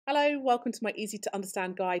Hello, welcome to my easy to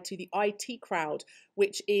understand guide to the IT Crowd,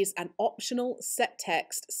 which is an optional set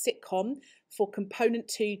text sitcom for Component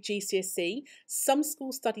 2 GCSE. Some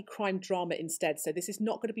schools study crime drama instead, so this is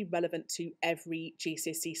not going to be relevant to every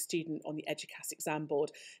GCSE student on the Eduqas exam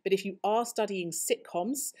board. But if you are studying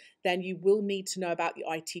sitcoms, then you will need to know about the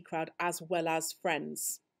IT Crowd as well as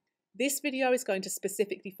Friends. This video is going to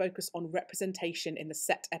specifically focus on representation in the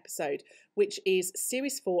set episode, which is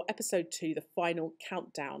Series 4, Episode 2, The Final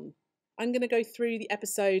Countdown. I'm going to go through the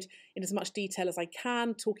episode in as much detail as I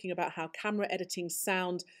can, talking about how camera editing,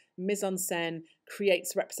 sound, mise-en-scène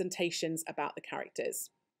creates representations about the characters.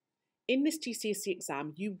 In this GCSE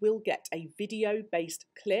exam, you will get a video-based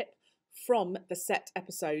clip from the set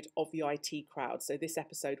episode of the IT Crowd. So this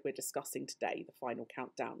episode we're discussing today, The Final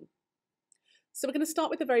Countdown. So we're going to start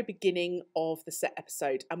with the very beginning of the set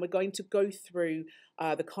episode, and we're going to go through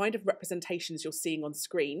the kind of representations you're seeing on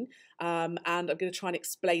screen, and I'm going to try and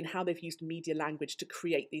explain how they've used media language to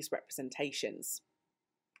create these representations.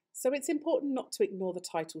 So it's important not to ignore the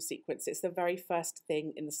title sequence. It's the very first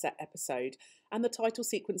thing in the set episode, and the title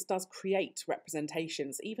sequence does create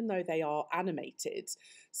representations, even though they are animated.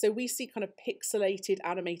 So we see kind of pixelated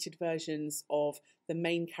animated versions of the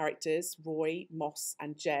main characters, Roy, Moss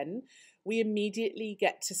and Jen. We immediately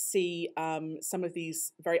get to see some of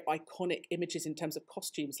these very iconic images in terms of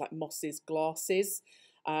costumes, like Moss's glasses,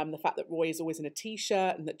 the fact that Roy is always in a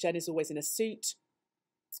t-shirt and that Jen is always in a suit.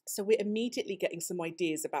 So we're immediately getting some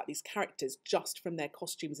ideas about these characters just from their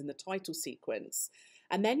costumes in the title sequence.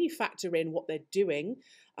 And then you factor in what they're doing.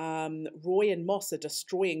 Roy and Moss are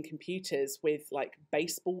destroying computers with like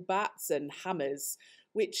baseball bats and hammers,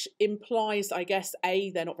 which implies, I guess,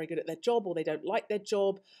 A, they're not very good at their job, or they don't like their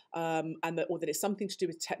job, or that it's something to do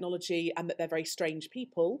with technology, and that they're very strange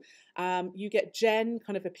people. You get Jen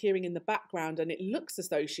kind of appearing in the background, and it looks as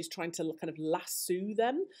though she's trying to kind of lasso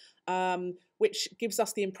them, which gives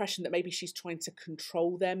us the impression that maybe she's trying to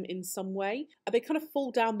control them in some way. They kind of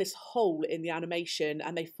fall down this hole in the animation,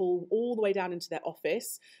 and they fall all the way down into their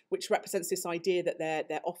office, which represents this idea that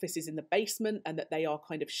their office is in the basement and that they are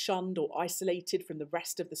kind of shunned or isolated from the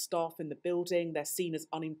rest of the staff in the building. They're seen as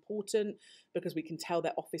unimportant because we can tell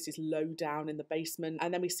their office is low down in the basement.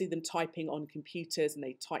 And then we see them typing on computers, and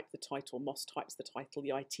they type the title. Moss types the title,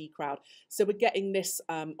 the IT Crowd. So we're getting this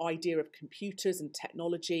idea of computers and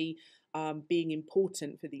technology being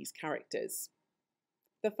important for these characters.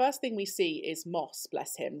 The first thing we see is Moss,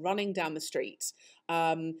 bless him, running down the street.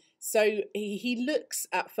 So he looks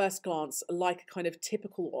at first glance like a kind of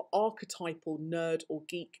typical or archetypal nerd or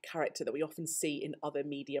geek character that we often see in other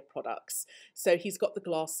media products. So he's got the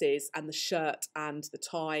glasses and the shirt and the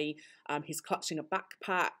tie. He's clutching a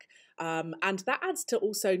backpack. And that adds to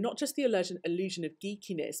also not just the illusion of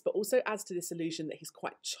geekiness, but also adds to this illusion that he's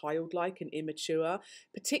quite childlike and immature,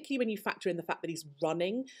 particularly when you factor in the fact that he's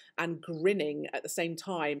running and grinning at the same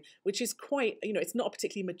time, which is quite, it's not a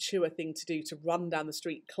particularly mature thing to do, to run down the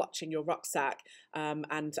street clutching your rucksack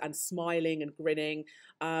and smiling and grinning.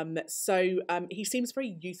 So he seems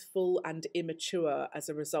very youthful and immature as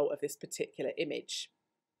a result of this particular image.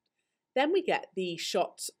 Then we get the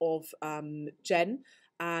shot of Jen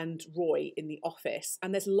and Roy in the office,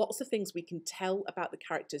 and there's lots of things we can tell about the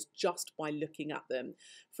characters just by looking at them.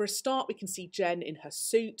 For a start, we can see Jen in her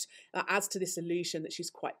suit. That adds to this illusion that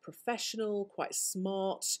she's quite professional, quite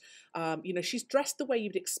smart. She's dressed the way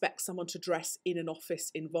you'd expect someone to dress in an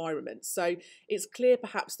office environment. So it's clear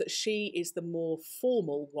perhaps that she is the more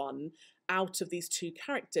formal one out of these two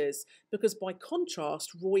characters, because by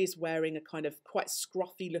contrast, Roy is wearing a kind of quite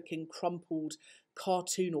scruffy looking crumpled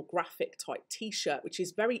cartoon or graphic type t-shirt, which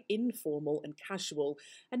is very informal and casual,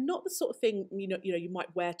 and not the sort of thing you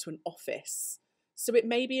might wear to an office. So it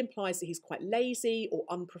maybe implies that he's quite lazy or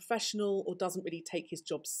unprofessional or doesn't really take his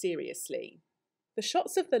job seriously. The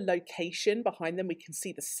shots of the location behind them, we can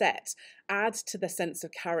see the set, add to the sense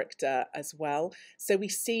of character as well. So we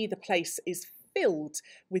see the place is filled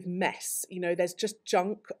with mess. There's just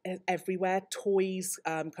junk everywhere, toys,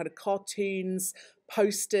 kind of cartoons,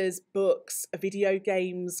 posters, books, video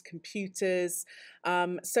games, computers.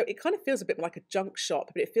 So it kind of feels a bit like a junk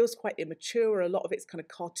shop, but it feels quite immature. A lot of it's kind of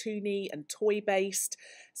cartoony and toy based.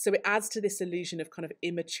 So it adds to this illusion of kind of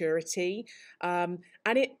immaturity. And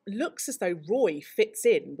it looks as though Roy fits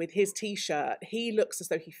in with his t-shirt. He looks as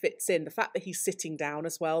though he fits in. The fact that he's sitting down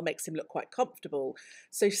as well makes him look quite comfortable.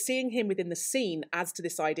 So seeing him within the scene adds to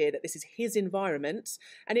this idea that this is his environment.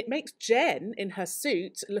 And it makes Jen in her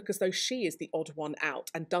suit look as though she is the odd one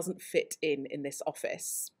out and doesn't fit in this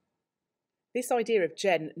office. This idea of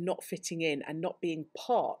Jen not fitting in and not being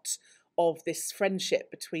part of this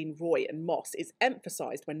friendship between Roy and Moss is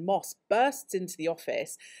emphasised when Moss bursts into the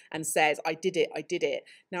office and says, I did it, I did it.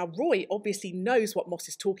 Now, Roy obviously knows what Moss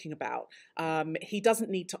is talking about. He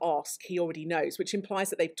doesn't need to ask, he already knows, which implies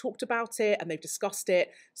that they've talked about it and they've discussed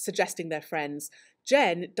it, suggesting they're friends.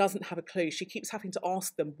 Jen doesn't have a clue. She keeps having to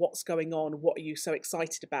ask them what's going on, what are you so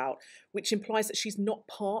excited about, which implies that she's not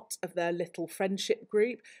part of their little friendship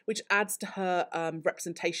group, which adds to her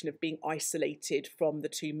representation of being isolated from the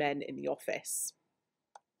two men in the office.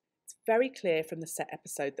 It's very clear from the set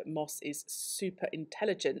episode that Moss is super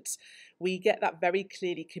intelligent. We get that very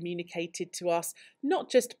clearly communicated to us, not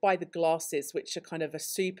just by the glasses, which are kind of a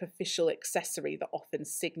superficial accessory that often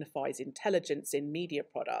signifies intelligence in media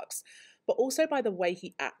products, but also by the way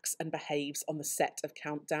he acts and behaves on the set of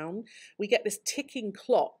Countdown. We get this ticking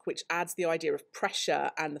clock, which adds the idea of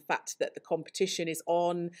pressure and the fact that the competition is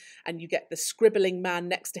on, and you get the scribbling man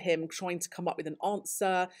next to him trying to come up with an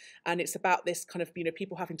answer, and it's about this kind of,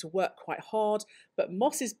 people having to work quite hard, but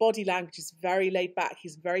Moss's body language is very laid back,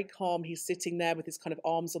 he's very calm, he's sitting there with his kind of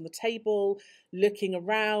arms on the table, looking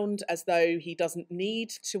around as though he doesn't need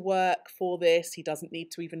to work for this, he doesn't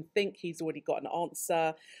need to even think, he's already got an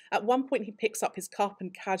answer. At one point he picks up his cup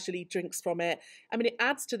and casually drinks from it. I mean, it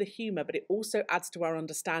adds to the humour, but it also adds to our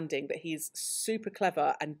understanding that he's super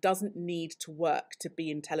clever and doesn't need to work to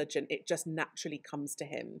be intelligent. It just naturally comes to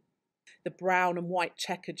him. The brown and white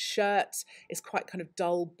checkered shirt is quite kind of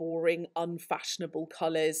dull, boring, unfashionable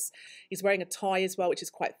colours. He's wearing a tie as well, which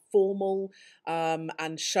is quite formal,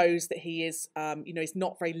 and shows that he is, he's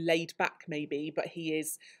not very laid back maybe, but he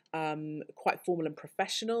is quite formal and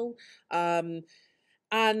professional.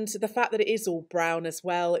 And the fact that it is all brown as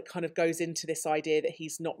well, it kind of goes into this idea that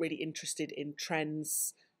he's not really interested in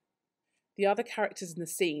trends. The other characters in the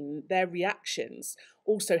scene, their reactions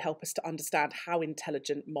also help us to understand how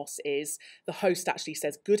intelligent Moss is. The host actually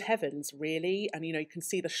says, "Good heavens, really?" And, you can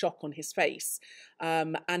see the shock on his face.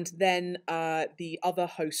 And then the other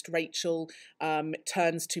host, Rachel,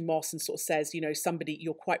 turns to Moss and sort of says, somebody,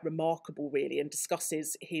 you're quite remarkable, really, and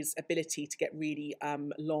discusses his ability to get really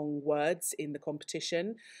long words in the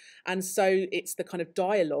competition. And so it's the kind of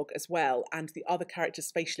dialogue as well and the other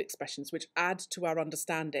characters' facial expressions which add to our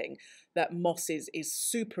understanding that Moss is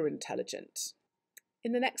super intelligent.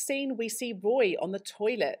 In the next scene, we see Roy on the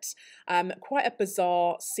toilet. Quite a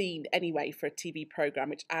bizarre scene anyway for a TV programme,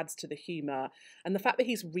 which adds to the humour. And the fact that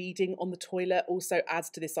he's reading on the toilet also adds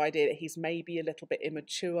to this idea that he's maybe a little bit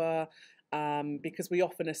immature, because we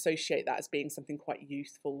often associate that as being something quite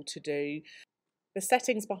youthful to do. The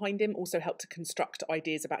settings behind him also help to construct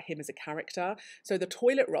ideas about him as a character. So the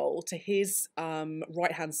toilet roll to his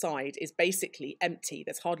right-hand side is basically empty.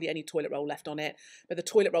 There's hardly any toilet roll left on it, but the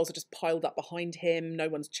toilet rolls are just piled up behind him. No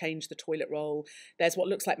one's changed the toilet roll. There's what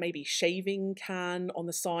looks like maybe shaving can on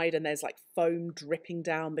the side, and there's like foam dripping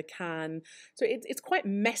down the can. So it's quite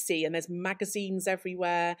messy, and there's magazines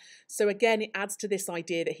everywhere. So again, it adds to this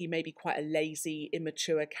idea that he may be quite a lazy,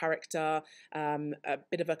 immature character, a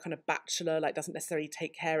bit of a kind of bachelor, like doesn't necessarily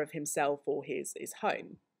take care of himself or his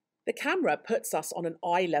home. The camera puts us on an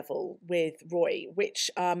eye level with Roy, which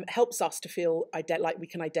helps us to feel like we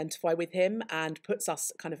can identify with him and puts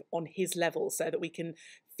us kind of on his level so that we can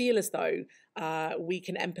feel as though we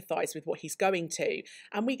can empathise with what he's going to.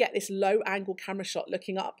 And we get this low angle camera shot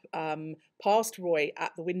looking up past Roy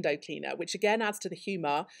at the window cleaner, which again adds to the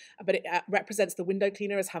humour, but it represents the window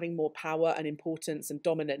cleaner as having more power and importance and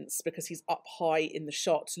dominance because he's up high in the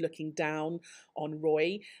shot looking down on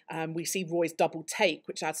Roy. We see Roy's double take,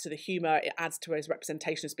 which adds to the humour. It adds to his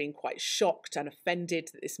representation as being quite shocked and offended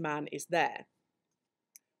that this man is there.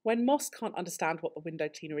 When Moss can't understand what the window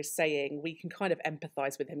cleaner is saying, we can kind of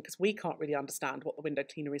empathise with him because we can't really understand what the window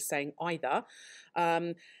cleaner is saying either.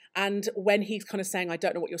 And when he's kind of saying, "I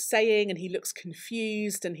don't know what you're saying," and he looks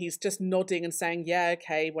confused and he's just nodding and saying, "Yeah,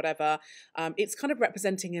 okay, whatever," it's kind of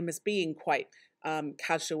representing him as being quite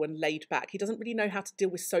casual and laid back. He doesn't really know how to deal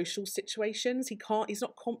with social situations. He's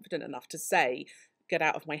not confident enough to say, "Get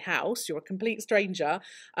out of my house, you're a complete stranger."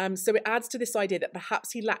 So it adds to this idea that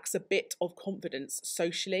perhaps he lacks a bit of confidence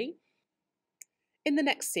socially. In the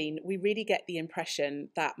next scene, we really get the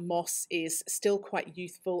impression that Moss is still quite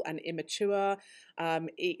youthful and immature.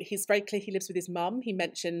 He's very clear he lives with his mum. He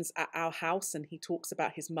mentions at our house and he talks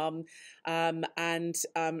about his mum.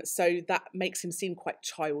 So that makes him seem quite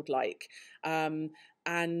childlike.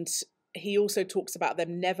 And He also talks about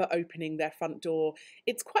them never opening their front door.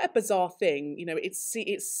 It's quite a bizarre thing,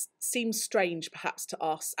 it seems strange perhaps to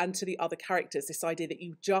us and to the other characters, this idea that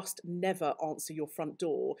you just never answer your front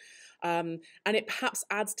door. And it perhaps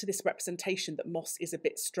adds to this representation that Moss is a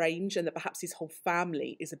bit strange and that perhaps his whole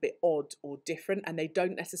family is a bit odd or different and they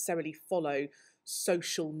don't necessarily follow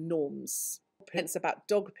social norms. Hints about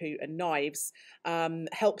dog poo and knives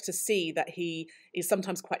help to see that he is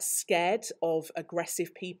sometimes quite scared of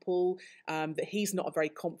aggressive people, that he's not a very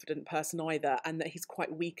confident person either, and that he's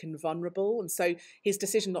quite weak and vulnerable. And so his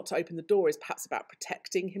decision not to open the door is perhaps about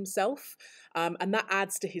protecting himself, and that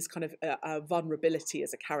adds to his kind of vulnerability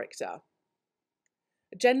as a character.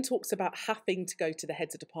 Jen talks about having to go to the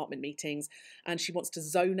heads of department meetings and she wants to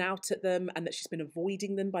zone out at them and that she's been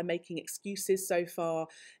avoiding them by making excuses so far.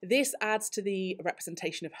 This adds to the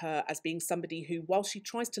representation of her as being somebody who, while she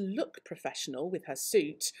tries to look professional with her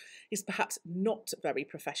suit, is perhaps not very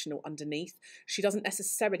professional underneath. She doesn't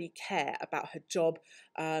necessarily care about her job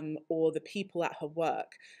or the people at her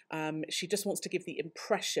work. She just wants to give the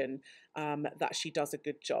impression that she does a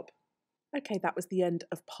good job. Okay, that was the end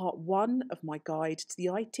of part 1 of my guide to the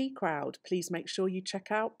IT crowd. Please make sure you check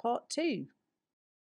out part 2.